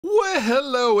Well,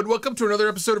 hello and welcome to another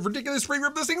episode of Ridiculous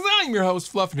Reverb Listings. I'm your host,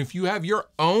 Fluff, and if you have your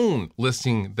own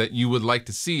listing that you would like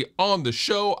to see on the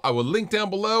show, I will link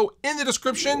down below in the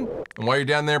description. And while you're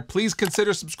down there, please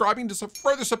consider subscribing to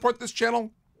further support this channel.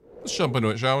 Let's jump into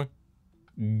it, shall we?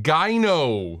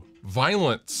 Gyno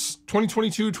Violence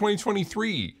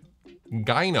 2022-2023.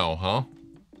 Gyno, huh?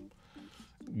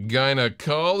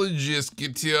 Gynecologist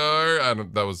guitar.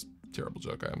 That was a terrible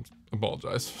joke. I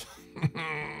apologize.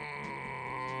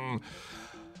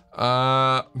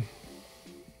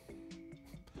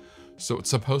 So it's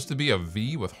supposed to be a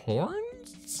V with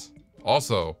horns?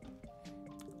 Also,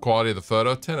 quality of the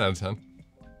photo, 10 out of 10.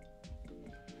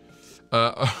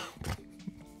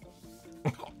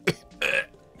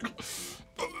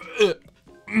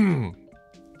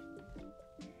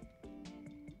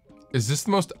 Is this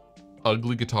the most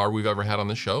ugly guitar we've ever had on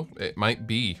the show? It might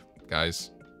be,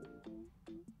 guys.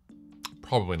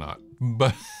 Probably not,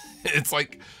 but it's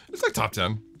like top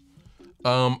 10.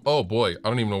 Oh boy, I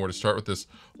don't even know where to start with this.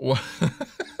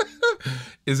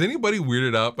 Is anybody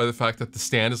weirded out by the fact that the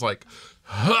stand is like,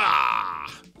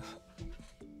 ha?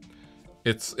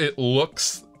 It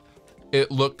looks,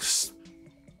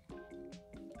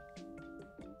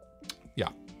 yeah.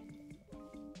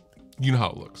 You know how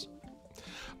it looks.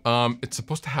 It's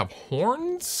supposed to have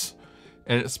horns,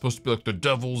 and it's supposed to be like the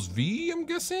devil's V, I'm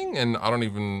guessing, and I don't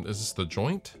even, is this the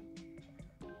joint?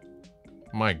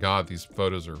 My God, these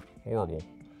photos are horrible.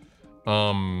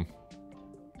 A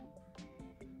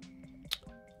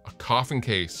coffin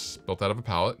case built out of a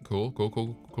pallet. Cool, cool,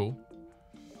 cool, cool.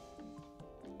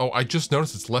 Oh, I just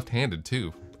noticed it's left-handed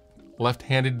too.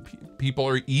 Left-handed people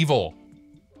are evil.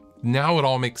 Now it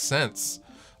all makes sense.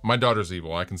 My daughter's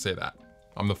evil, I can say that.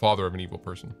 I'm the father of an evil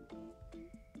person.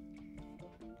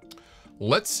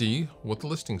 Let's see what the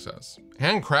listing says.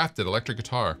 Handcrafted electric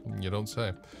guitar, you don't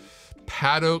say.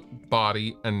 Paddock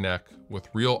body and neck with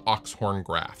real ox horn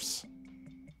grafts.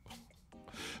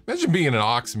 Imagine being an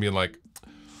ox and being like,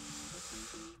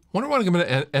 wonder what I'm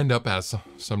gonna end up as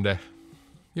someday.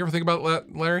 You ever think about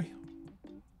that, Larry?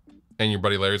 And your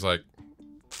buddy Larry's like,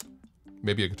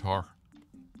 maybe a guitar.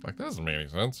 Like, that doesn't make any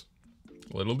sense.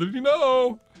 Little did you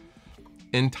know.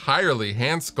 Entirely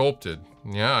hand sculpted.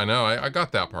 Yeah, I know, I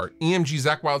got that part. EMG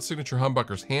Zakk Wylde signature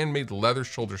humbuckers, handmade leather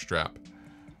shoulder strap.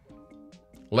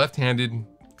 Left-handed,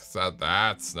 because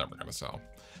that's never gonna sell.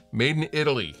 Made in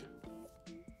Italy.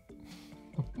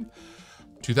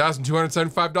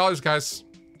 $2,275, guys.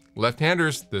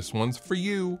 Left-handers, this one's for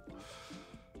you.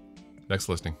 Next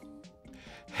listing.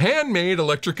 Handmade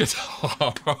electric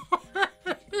guitar.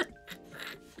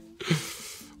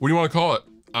 What do you want to call it?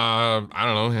 I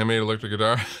don't know, handmade electric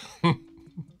guitar.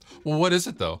 Well, what is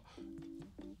it though?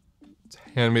 It's a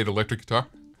handmade electric guitar.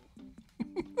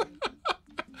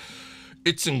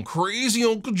 It's in Crazy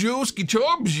Uncle Joe's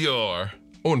guitar bazaar.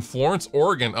 Oh, in Florence,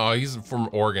 Oregon. Oh, he's from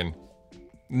Oregon.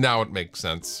 Now it makes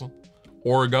sense.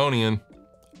 Oregonian.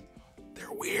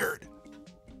 They're weird.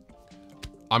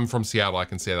 I'm from Seattle, I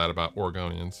can say that about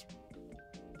Oregonians.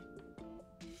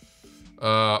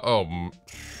 Oh.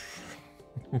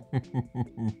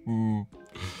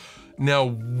 Now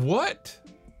what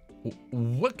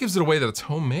gives it away that it's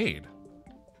homemade?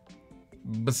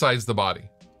 Besides the body.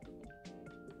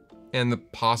 And the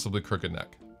possibly crooked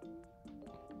neck.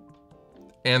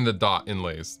 And the dot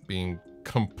inlays being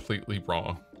completely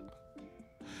wrong.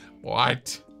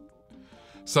 What?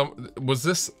 Was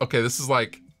this, okay, this is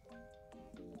like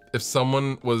if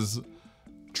someone was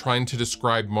trying to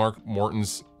describe Mark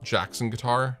Morton's Jackson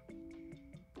guitar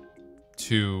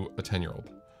to a 10-year-old.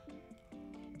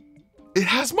 It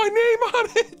has my name on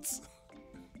it.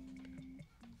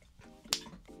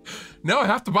 Now I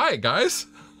have to buy it, guys.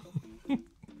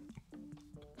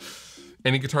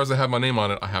 Any guitars that have my name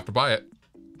on it, I have to buy it.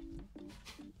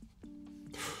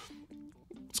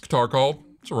 What's the guitar called?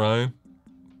 It's Orion.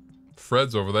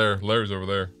 Fred's over there. Larry's over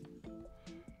there.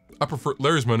 I prefer,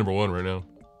 Larry's my number one right now.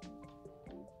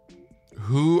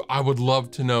 Who I would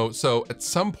love to know. So at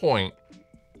some point,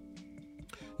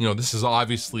 you know, this has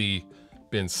obviously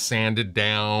been sanded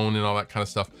down and all that kind of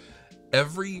stuff.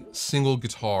 Every single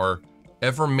guitar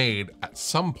ever made at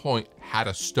some point had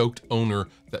a stoked owner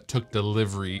that took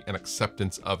delivery and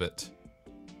acceptance of it.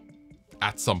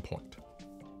 At some point.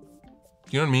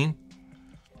 You know what I mean?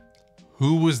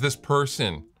 Who was this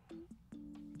person?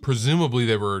 Presumably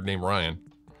they were named Ryan.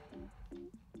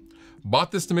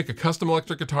 Bought this to make a custom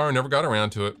electric guitar and never got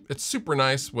around to it. It's super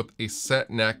nice with a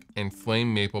set neck and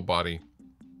flame maple body.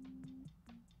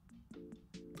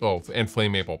 Oh, and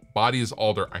flame maple. Body is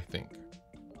alder, I think.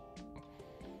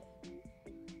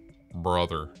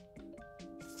 Brother.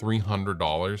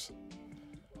 $300.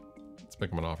 Let's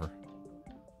make him an offer.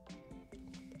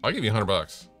 I'll give you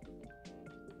 $100.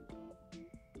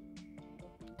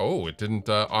 Oh, it didn't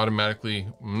automatically.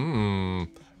 All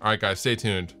right, guys, stay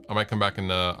tuned. I might come back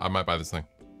and I might buy this thing.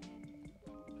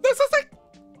 This thing.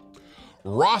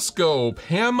 Roscoe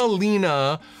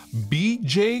Pamelina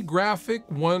BJ Graphic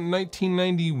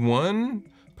 1991.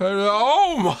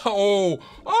 I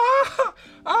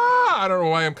don't know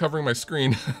why I'm covering my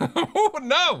screen. Oh,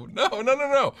 no.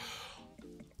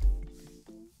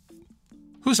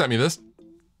 Who sent me this?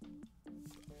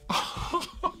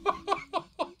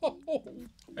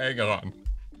 Hang on.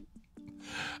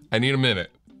 I need a minute.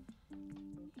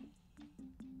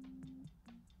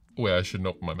 Wait, I shouldn't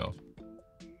open my mouth.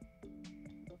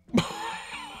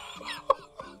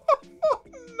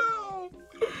 No.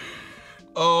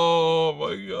 Oh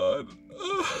my God.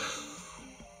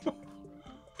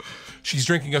 She's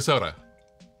drinking a soda.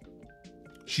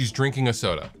 She's drinking a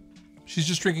soda. She's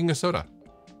just drinking a soda.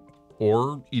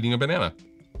 Or eating a banana.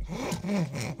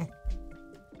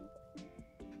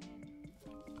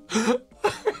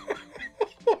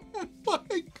 Oh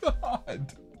my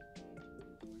God.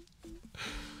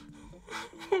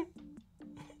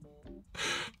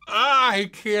 I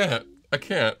can't.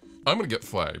 I'm gonna get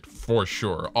flagged for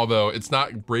sure. Although it's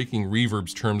not breaking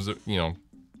Reverb's terms of,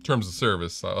 terms of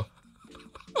service, so.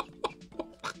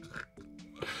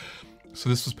 So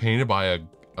this was painted by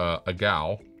a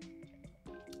gal,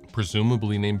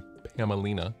 presumably named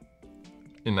Pamelina,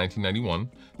 in 1991.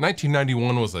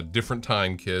 1991 was a different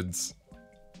time, kids.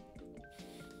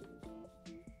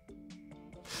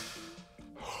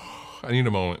 I need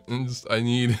a moment.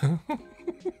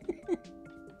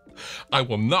 I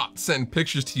will not send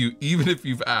pictures to you even if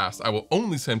you've asked. I will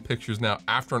only send pictures now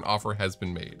after an offer has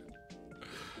been made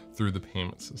through the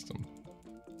payment system.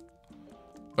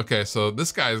 Okay, so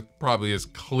this guy probably has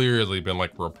clearly been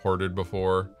like reported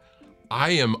before.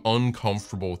 I am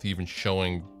uncomfortable with even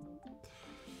showing.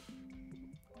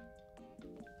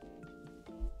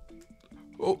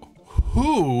 Oh,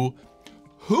 who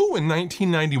in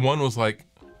 1991 was like,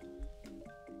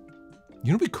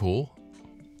 you know, what'd be cool?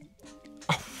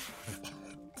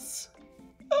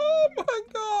 Oh my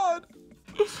God.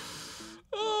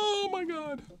 Oh my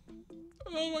God.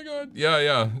 Oh my God.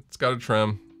 Yeah, it's got a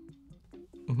trim.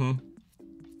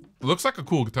 It looks like a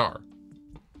cool guitar,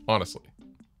 honestly.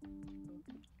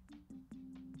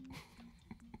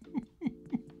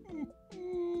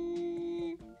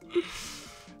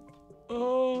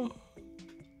 Oh.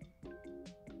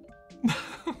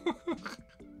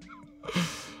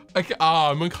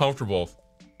 I'm uncomfortable.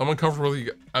 I'm uncomfortable.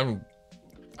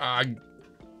 I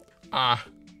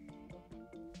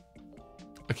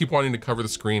keep wanting to cover the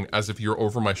screen as if you're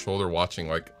over my shoulder watching,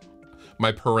 like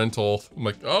my parental. I'm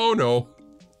like, oh no.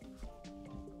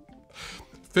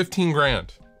 15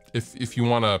 grand if you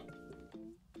want a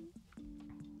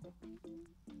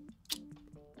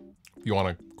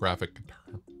graphic guitar.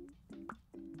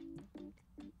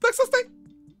 Next thing.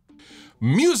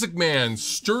 Music Man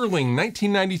Sterling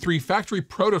 1993 factory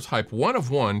prototype 1 of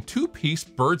 1 2-piece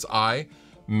bird's eye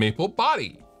maple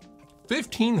body.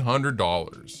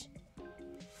 $1,500.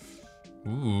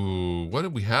 Ooh, what do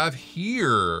we have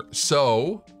here?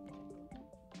 So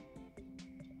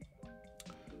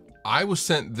I was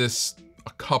sent this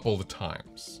a couple of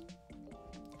times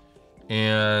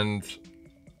and it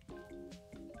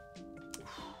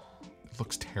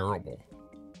looks terrible.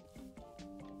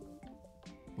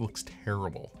 Looks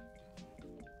terrible.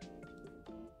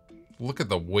 Look at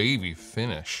the wavy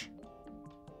finish.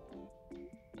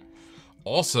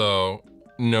 Also,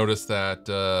 notice that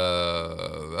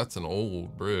that's an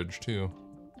old bridge too.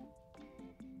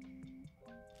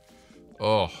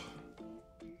 Oh,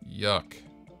 yuck.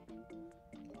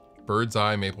 Bird's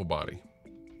eye maple body.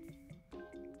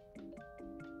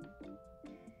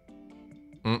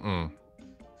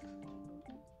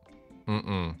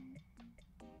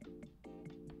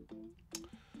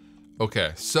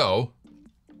 Okay, so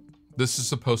this is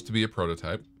supposed to be a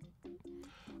prototype.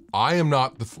 I am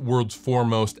not the world's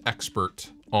foremost expert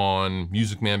on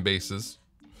Music Man basses.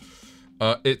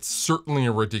 It's certainly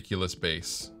a ridiculous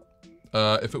bass.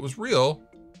 If it was real,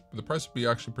 the price would be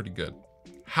actually pretty good.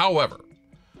 However,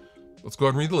 let's go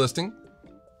ahead and read the listing.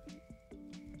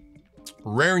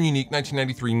 Rare and unique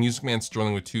 1993 Music Man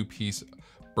Sterling with 2-piece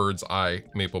bird's eye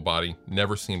maple body,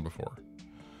 never seen before.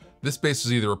 This bass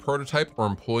is either a prototype or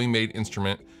employee-made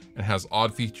instrument and has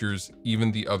odd features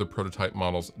even the other prototype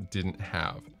models didn't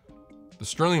have. The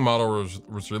Sterling model was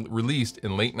released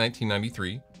in late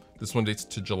 1993. This one dates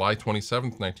to July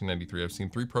 27th, 1993. I've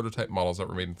seen 3 prototype models that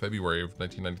were made in February of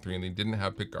 1993 and they didn't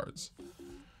have pickguards.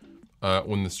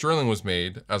 When the Sterling was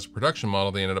made as a production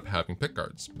model, they ended up having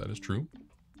pickguards. That is true.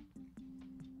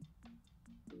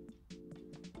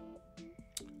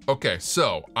 Okay,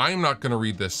 so I'm not gonna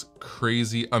read this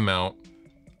crazy amount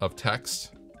of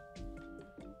text.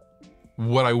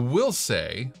 What I will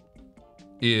say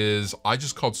is I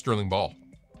just called Sterling Ball,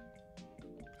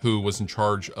 who was in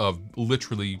charge of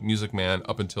literally Music Man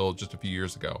up until just a few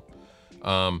years ago.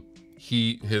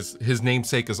 His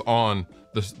namesake is on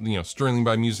the Sterling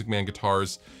by Music Man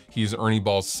guitars. He's Ernie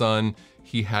Ball's son.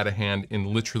 He had a hand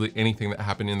in literally anything that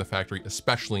happened in the factory,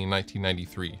 especially in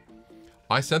 1993.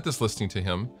 I sent this listing to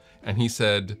him, and he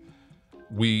said,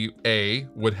 we've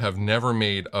never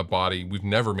made a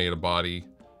body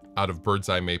out of bird's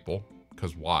eye maple,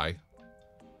 because why?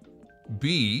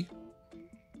 B,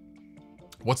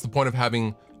 what's the point of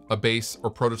having a bass or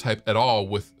prototype at all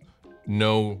with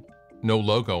no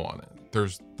logo on it?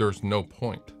 There's no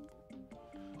point.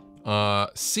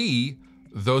 C,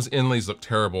 those inlays look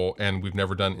terrible, and we've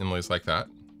never done inlays like that,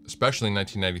 especially in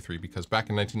 1993, because back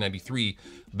in 1993,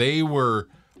 they were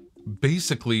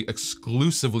basically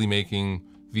exclusively making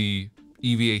the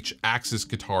EVH Axis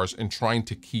guitars and trying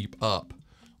to keep up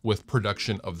with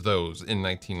production of those in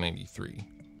 1993.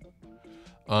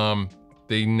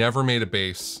 They never made a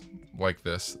bass like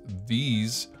this.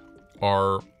 These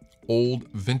are old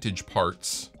vintage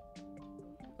parts,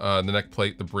 the neck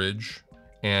plate, the bridge,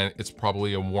 and it's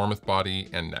probably a Warmoth body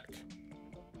and neck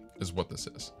is what this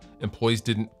is. Employees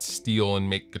didn't steal and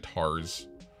make guitars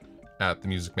at the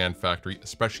Music Man factory,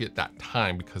 especially at that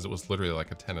time, because it was literally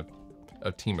like a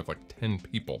team of like 10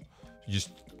 people.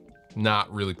 Just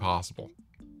not really possible.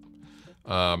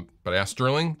 But I asked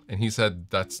Sterling, and he said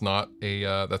that's not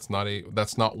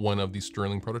one of these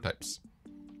Sterling prototypes.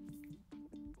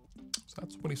 So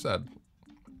that's what he said.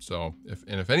 So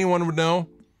if anyone would know,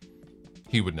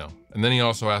 he would know. And then he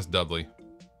also asked Dudley,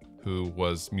 who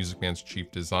was Music Man's chief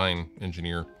design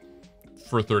engineer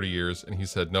for 30 years, and he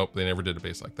said, nope, they never did a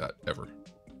bass like that, ever.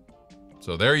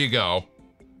 So there you go.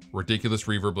 Ridiculous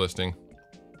Reverb listing.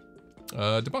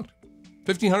 Debunked.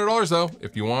 $1,500 though,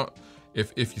 if you want.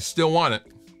 If you still want it,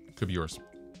 could be yours.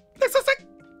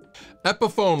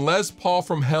 Epiphone Les Paul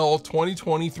from Hell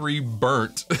 2023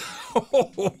 burnt.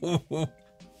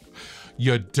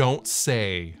 You don't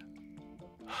say.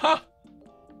 Huh?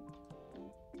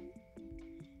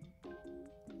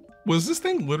 Was this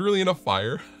thing literally in a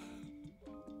fire?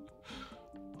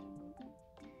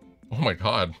 Oh my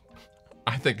God.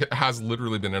 I think it has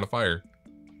literally been in a fire.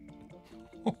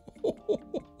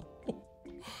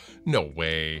 No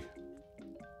way.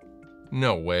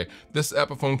 No way. This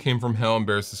Epiphone came from hell and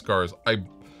bears the scars.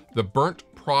 The burnt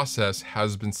process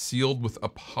has been sealed with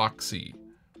epoxy.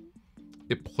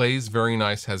 It plays very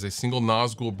nice, has a single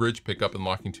Nazgul bridge pickup and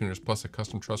locking tuners, plus a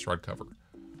custom truss rod cover.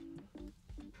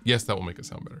 Yes, that will make it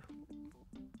sound better.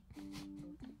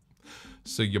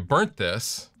 So you burnt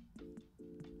this.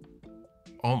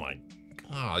 Oh my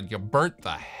God, you burnt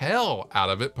the hell out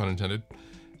of it, pun intended,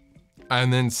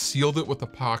 and then sealed it with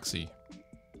epoxy.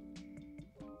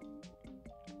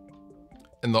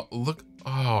 And the look,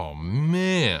 oh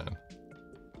man.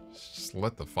 Just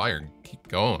let the fire keep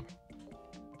going.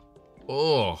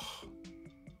 Oh,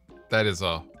 that is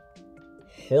a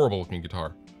horrible looking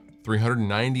guitar.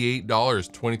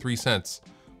 $398.23.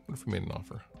 What if we made an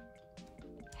offer?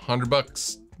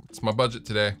 $100. It's my budget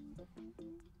today.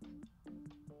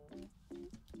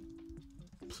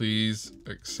 Please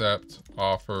accept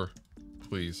offer,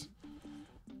 please.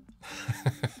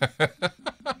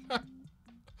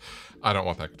 I don't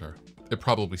want that guitar. It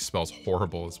probably smells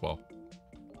horrible as well.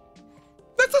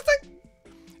 That's the thing.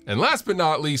 And last but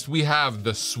not least, we have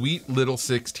the sweet little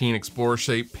 16 Explorer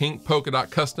shape pink polka dot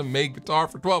custom made guitar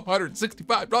for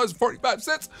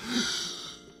 $1,265.45.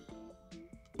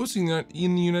 What's in the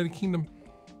United Kingdom?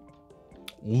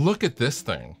 Look at this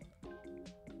thing.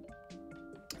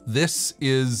 This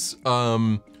is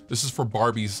for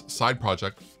Barbie's side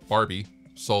project. Barbie,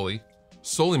 Sully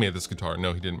made this guitar.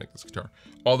 No, he didn't make this guitar.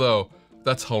 Although,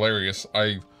 that's hilarious.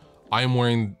 I am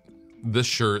wearing this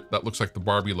shirt that looks like the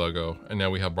Barbie logo, and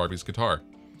now we have Barbie's guitar.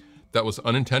 That was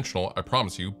unintentional, I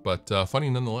promise you, but funny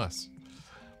nonetheless.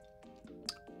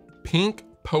 Pink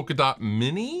polka dot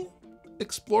mini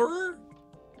Explorer?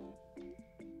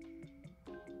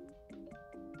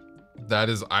 That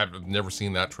is, I've never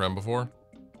seen that trend before. I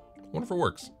wonder if it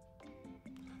works.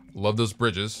 Love those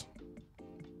bridges.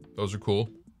 Those are cool.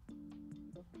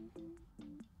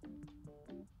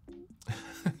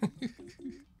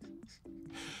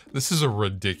 This is a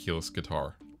ridiculous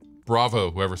guitar.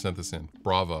 Bravo, whoever sent this in.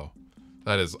 Bravo.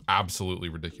 That is absolutely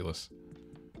ridiculous.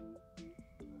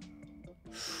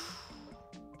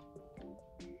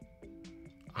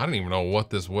 I don't even know what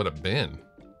this would have been.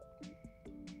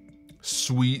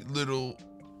 Sweet little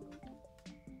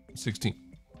 16.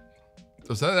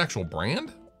 is that an actual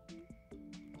brand?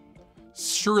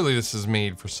 Surely this is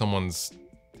made for someone's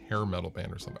hair metal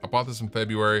band or something. I bought this in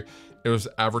February. It was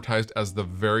advertised as the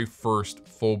very first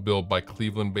full build by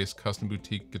Cleveland-based custom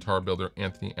boutique guitar builder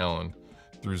Anthony Allen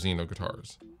through Xeno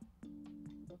Guitars.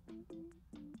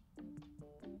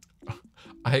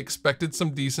 I expected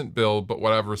some decent build, but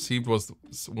what I've received was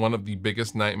one of the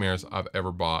biggest nightmares I've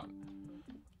ever bought.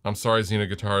 I'm sorry, Xeno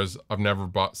Guitars. I've never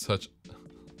bought such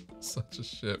a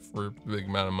shit for a big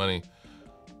amount of money.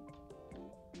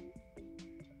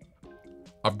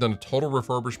 I've done a total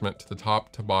refurbishment to the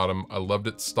top to bottom. I loved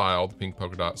its style, the pink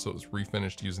polka dot, so it was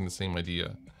refinished using the same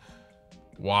idea.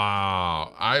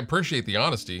 Wow, I appreciate the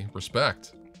honesty,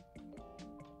 respect.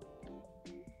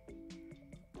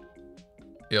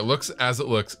 It looks as it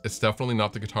looks. It's definitely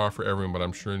not the guitar for everyone, but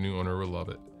I'm sure a new owner will love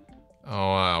it. Oh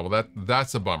wow, well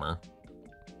that's a bummer.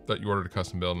 That you ordered a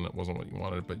custom build and it wasn't what you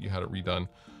wanted, but you had it redone.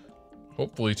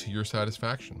 Hopefully to your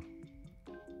satisfaction.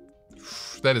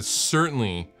 That is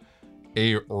certainly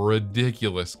a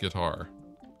ridiculous guitar.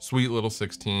 Sweet little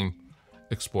 16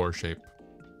 Explorer shape.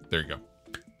 There you go.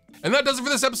 And that does it for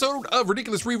this episode of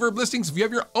Ridiculous Reverb Listings. If you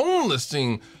have your own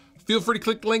listing, feel free to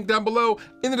click the link down below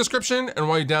in the description. And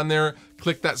while you're down there,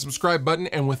 click that subscribe button.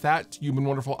 And with that, you've been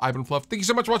wonderful. I've been Fluff. Thank you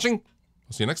so much for watching.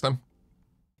 I'll see you next time.